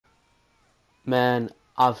Man,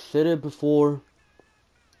 I've said it before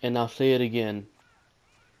and I'll say it again.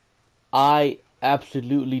 I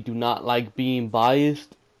absolutely do not like being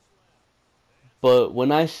biased, but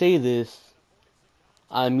when I say this,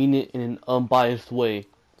 I mean it in an unbiased way.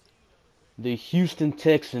 The Houston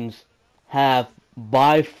Texans have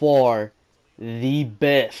by far the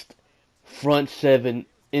best front seven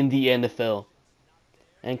in the NFL.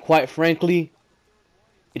 And quite frankly,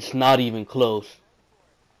 it's not even close.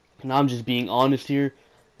 And I'm just being honest here.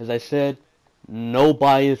 As I said, no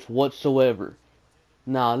bias whatsoever.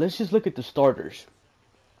 Now, let's just look at the starters.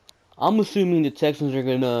 I'm assuming the Texans are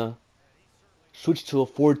going to switch to a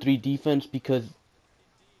 4-3 defense because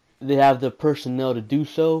they have the personnel to do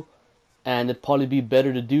so. And it'd probably be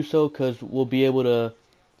better to do so because we'll be able to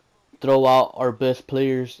throw out our best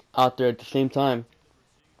players out there at the same time.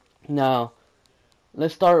 Now,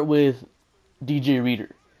 let's start with DJ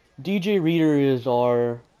Reader. DJ Reader is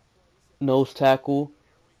our nose tackle,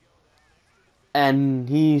 and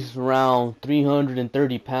he's around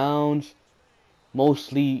 330 pounds,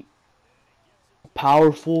 mostly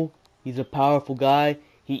powerful. He's a powerful guy.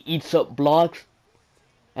 He eats up blocks,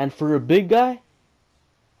 and for a big guy,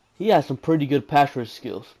 he has some pretty good pass rush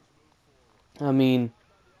skills. I mean,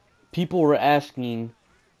 people were asking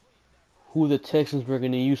who the Texans were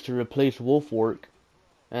going to use to replace Wolfwork,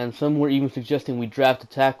 and some were even suggesting we draft a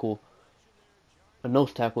tackle, a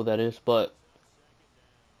nose tackle that is, but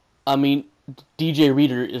I mean, DJ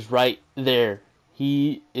Reader is right there.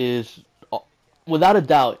 He is, without a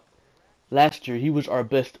doubt, last year he was our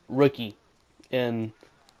best rookie, and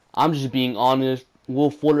I'm just being honest.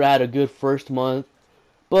 Will Fuller had a good first month,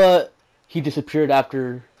 but he disappeared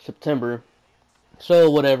after September. So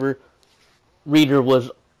whatever. Reader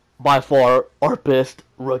was by far our best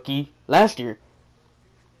rookie last year.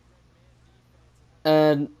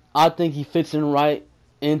 And I think he fits in right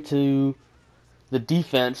into the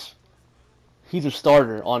defense. He's a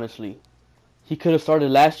starter, honestly. He could have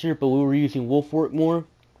started last year, but we were using Wolfwork more.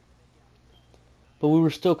 But we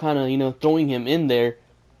were still kind of, throwing him in there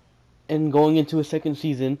and going into a second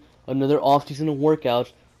season, another offseason of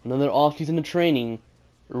workouts, another offseason of training.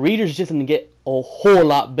 Reader's just going to get a whole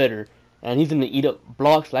lot better, and he's going to eat up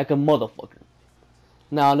blocks like a motherfucker.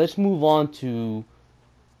 Now, let's move on to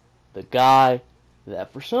the guy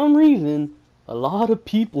that for some reason a lot of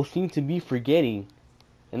people seem to be forgetting,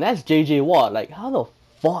 and that's J.J. Watt. Like, how the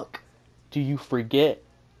fuck do you forget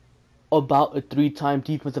about a three-time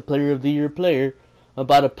Defensive Player of the Year player,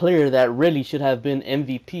 about a player that really should have been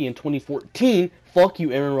MVP in 2014? Fuck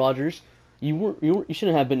you, Aaron Rodgers. You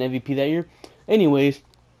shouldn't have been MVP that year. Anyways,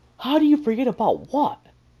 how do you forget about Watt?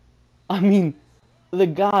 I mean, the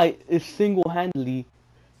guy is single-handedly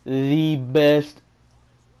the best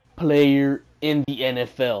player in the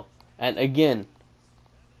NFL. And again,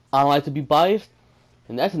 I don't like to be biased,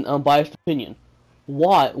 and that's an unbiased opinion.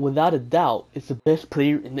 Watt, without a doubt, is the best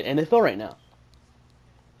player in the NFL right now.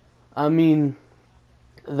 I mean,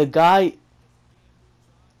 the guy,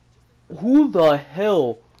 who the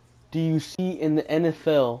hell do you see in the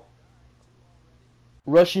NFL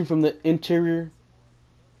rushing from the interior,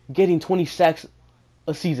 getting 20 sacks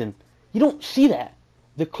a season? You don't see that.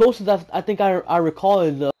 The closest I think I recall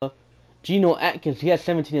is Geno Atkins. He had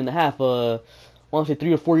 17 and a half, I want to say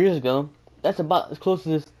 3 or 4 years ago. That's about as close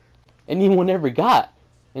as anyone ever got.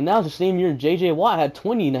 And that was the same year J.J. Watt had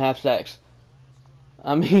 20 and a half sacks.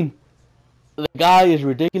 I mean, the guy is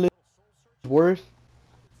ridiculous. Worth.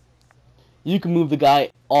 You can move the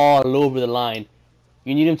guy all over the line.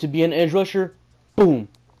 You need him to be an edge rusher? Boom.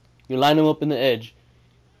 You line him up in the edge.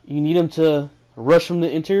 You need him to rush from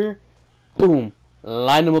the interior? Boom.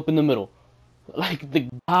 Line him up in the middle. Like, the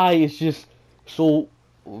guy is just so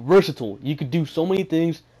versatile. You could do so many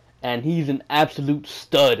things, and he's an absolute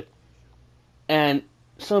stud. And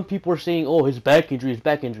some people are saying, oh, his back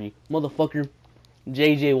injury. Motherfucker,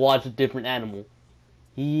 J.J. Watt's a different animal.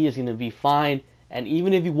 He is going to be fine, and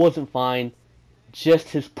even if he wasn't fine, just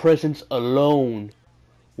his presence alone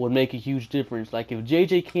would make a huge difference. Like, if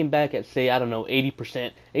J.J. came back at, say, I don't know,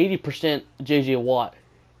 80% J.J. Watt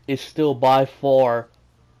is still by far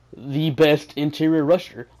the best interior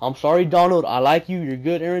rusher. I'm sorry, Donald. I like you. You're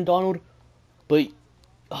good, Aaron Donald. But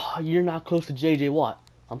you're not close to J.J. Watt.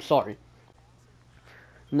 I'm sorry.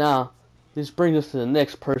 Now, this brings us to the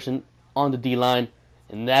next person on the D-line,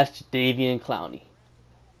 and that's Jadeveon Clowney.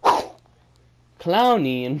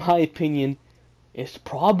 Clowney, in my opinion, is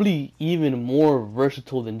probably even more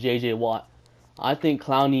versatile than J.J. Watt. I think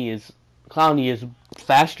Clowney is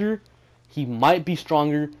faster. He might be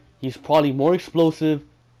stronger. He's probably more explosive.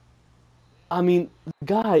 I mean, the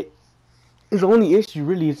guy, his only issue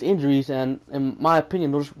really is injuries, and in my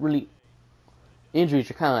opinion, those really injuries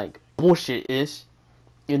are kind of like bullshit-ish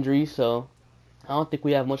injuries, so I don't think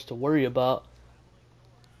we have much to worry about.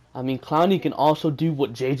 I mean, Clowney can also do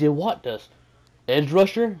what J.J. Watt does. Edge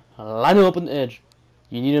rusher, line him up on the edge.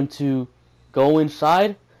 You need him to go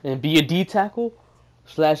inside and be a D tackle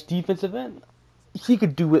slash defensive end. He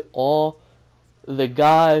could do it all. The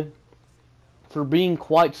guy, for being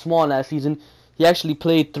quite small last season, he actually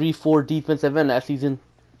played 3-4 defensive end last season,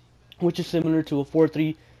 which is similar to a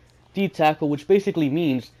 4-3 D tackle, which basically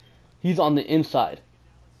means he's on the inside,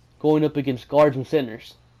 going up against guards and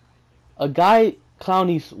centers. A guy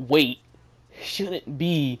Clowney's weight shouldn't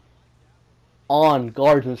be on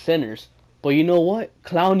guards and centers. But you know what?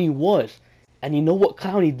 Clowney was. And you know what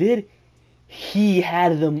Clowney did? He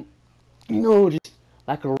had them, just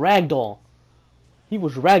like a rag doll. He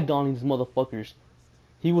was ragdolling these motherfuckers.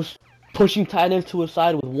 He was pushing tight ends to his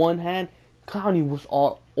side with one hand. Clowney was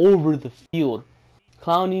all over the field.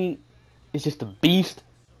 Clowney is just a beast.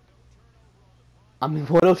 I mean,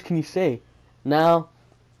 what else can you say? Now,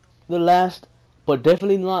 the last, but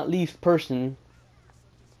definitely not least person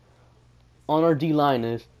on our D-line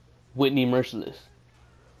is Whitney Merciless.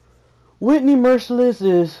 Whitney Merciless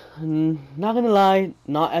is, not gonna lie,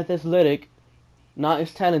 not as athletic, not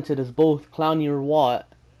as talented as both Clowney or Watt,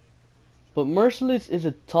 but Merciless is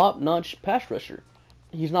a top-notch pass rusher.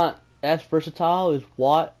 He's not as versatile as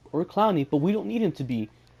Watt or Clowney, but we don't need him to be,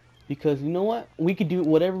 because you know what? We could do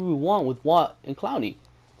whatever we want with Watt and Clowney.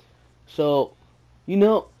 So,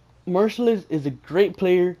 Merciless is a great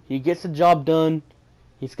player. He gets the job done.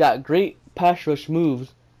 He's got great pass rush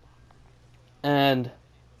moves. And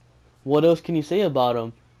what else can you say about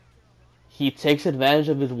him? He takes advantage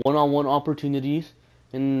of his one-on-one opportunities.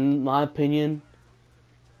 In my opinion,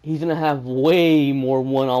 he's going to have way more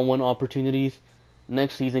one-on-one opportunities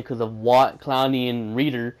next season because of Watt, Clowney, and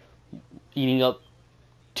Reader eating up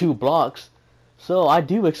 2 blocks. So I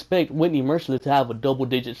do expect Whitney Merciless to have a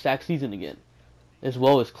double-digit sack season again, as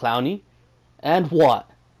well as Clowney and Watt.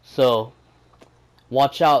 So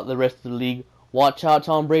watch out, the rest of the league. Watch out,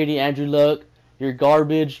 Tom Brady, Andrew Luck. You're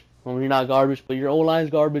garbage. Well, you're not garbage, but your O-line's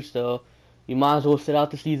garbage, so you might as well sit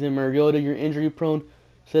out the season. Mariota, you're injury-prone.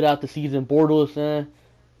 Sit out the season. Bortles,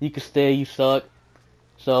 you can stay. You suck.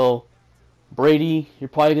 So, Brady, you're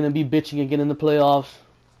probably going to be bitching again in the playoffs.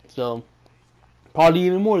 So, probably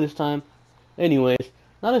even more this time. Anyways,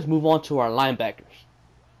 now let's move on to our linebackers.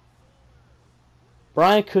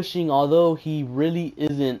 Brian Cushing, although he really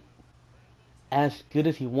isn't as good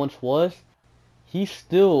as he once was, he's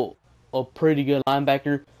still a pretty good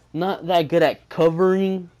linebacker. Not that good at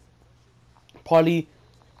covering. Probably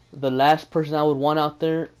the last person I would want out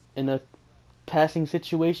there in a passing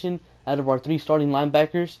situation out of our 3 starting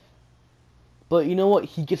linebackers. But you know what?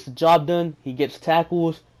 He gets the job done. He gets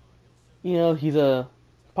tackles. He's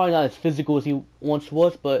probably not as physical as he once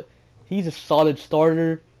was, but he's a solid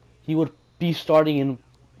starter. He would be starting in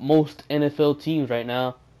most NFL teams right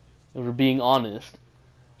now, if we're being honest.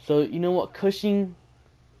 So, you know what? Cushing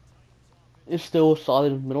is still a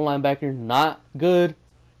solid middle linebacker. Not good,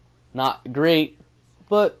 not great,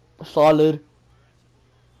 but solid.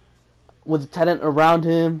 With the talent around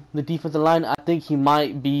him, the defensive line, I think he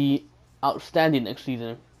might be outstanding next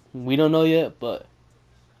season. We don't know yet, but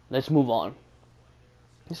let's move on.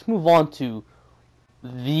 Let's move on to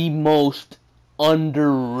the most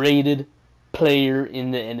underrated player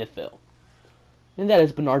in the NFL. And that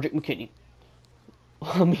is Benardrick McKinney.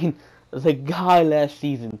 I mean, the guy last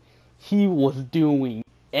season, he was doing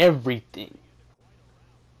everything.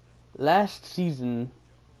 Last season,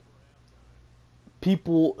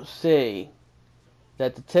 people say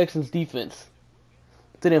that the Texans defense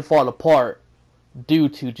didn't fall apart due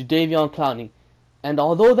to Jadeveon Clowney. And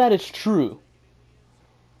although that is true,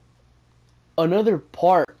 another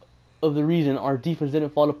part of the reason our defense didn't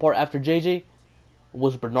fall apart after JJ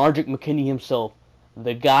was Benardrick McKinney himself.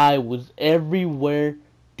 The guy was everywhere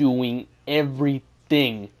doing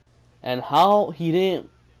everything. And how he didn't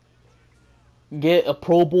get a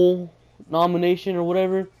Pro Bowl nomination or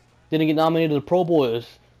whatever, didn't get nominated to the Pro Bowl is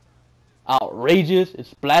outrageous.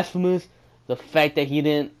 It's blasphemous. The fact that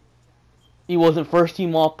he wasn't first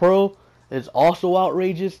team All Pro is also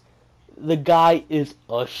outrageous. The guy is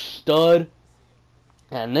a stud.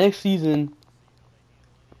 And next season,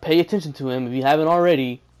 pay attention to him if you haven't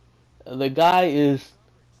already. The guy is,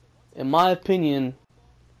 in my opinion,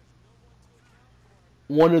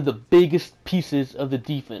 one of the biggest pieces of the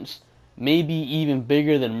defense. Maybe even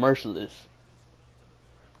bigger than Merciless.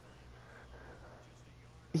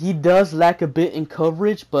 He does lack a bit in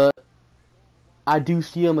coverage, but I do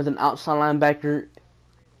see him as an outside linebacker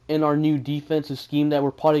in our new defensive scheme that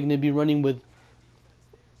we're probably going to be running with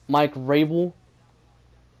Mike Rabel.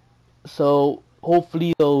 So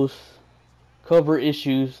hopefully those cover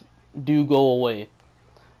issues do go away.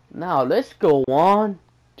 Now let's go on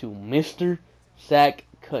to Mr. Zach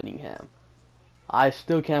Cunningham. I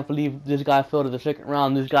still can't believe this guy fell to the second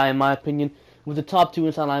round. This guy, in my opinion, was a top 2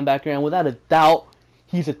 inside linebacker, and without a doubt,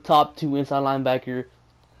 he's a top 2 inside linebacker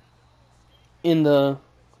in the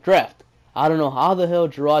draft. I don't know how the hell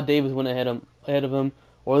Gerard Davis went ahead of him,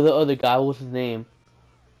 or the other guy. What was his name?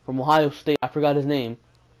 From Ohio State. I forgot his name,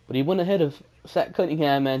 but he went ahead of Zach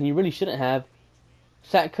Cunningham, and he really shouldn't have.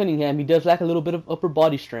 Zach Cunningham, he does lack a little bit of upper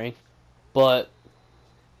body strength, but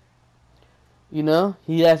he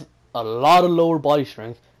has a lot of lower body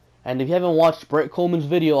strength. And if you haven't watched Brett Coleman's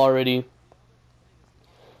video already,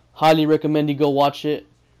 highly recommend you go watch it.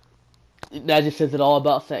 That just says it all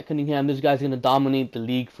about Zach Cunningham. This guy's going to dominate the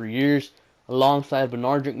league for years alongside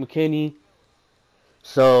Benardrick McKinney.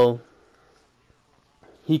 So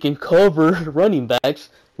he can cover running backs,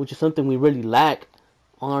 which is something we really lack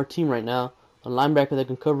on our team right now. A linebacker that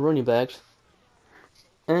can cover running backs.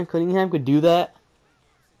 And Cunningham could do that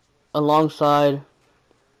alongside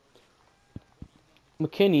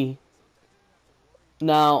McKinney.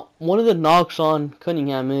 Now, one of the knocks on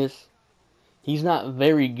Cunningham is he's not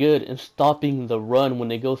very good in stopping the run when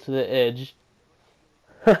they go to the edge.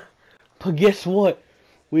 But guess what?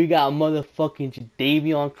 We got motherfucking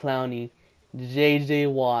Davion Clowney, J.J.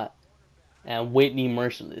 Watt, and Whitney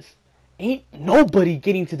Merciless. Ain't nobody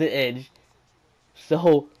getting to the edge.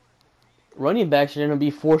 So, running backs are going to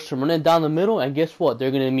be forced to run it down the middle, and guess what?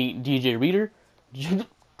 They're going to meet DJ Reader.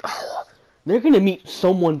 They're going to meet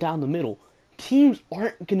someone down the middle. Teams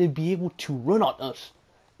aren't going to be able to run on us.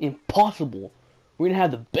 Impossible. We're going to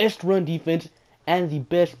have the best run defense and the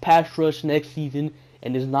best pass rush next season,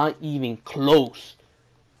 and it's not even close.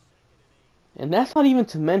 And that's not even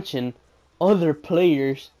to mention other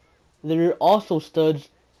players that are also studs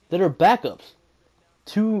that are backups.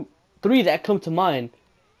 2, 3 that come to mind.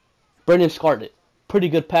 Brendan Scarlett, pretty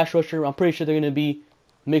good pass rusher. I'm pretty sure they're going to be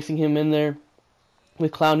mixing him in there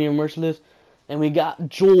with Clowney and Merciless. And we got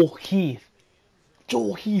Joel Heath.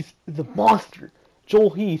 Joel Heath is a monster.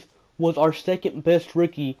 Joel Heath was our second best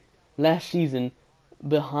rookie last season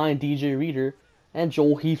behind DJ Reader. And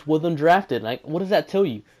Joel Heath was undrafted. Like, what does that tell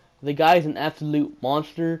you? The guy's an absolute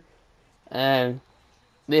monster. And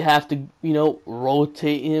they have to,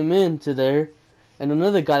 rotate him into there. And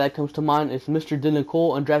another guy that comes to mind is Mr. Dylan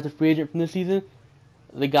Cole, undrafted free agent from this season.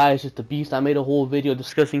 The guy is just a beast. I made a whole video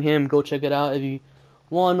discussing him. Go check it out if you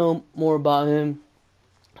want to know more about him.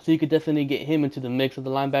 So you could definitely get him into the mix of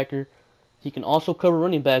the linebacker. He can also cover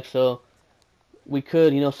running back, so we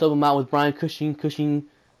could, sub him out with Brian Cushing,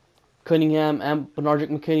 Cunningham, and Benardrick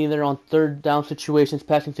McKinney there on third down situations,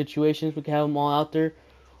 passing situations. We could have them all out there.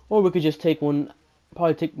 Or we could just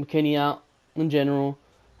probably take McKinney out in general.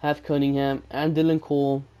 Have Cunningham and Dylan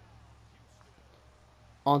Cole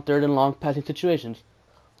on third and long passing situations.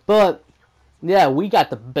 But, yeah, we got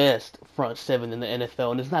the best front seven in the NFL,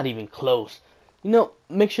 and it's not even close.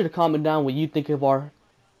 Make sure to comment down what you think of our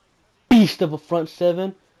beast of a front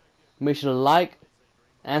seven. Make sure to like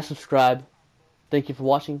and subscribe. Thank you for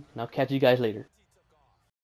watching, and I'll catch you guys later.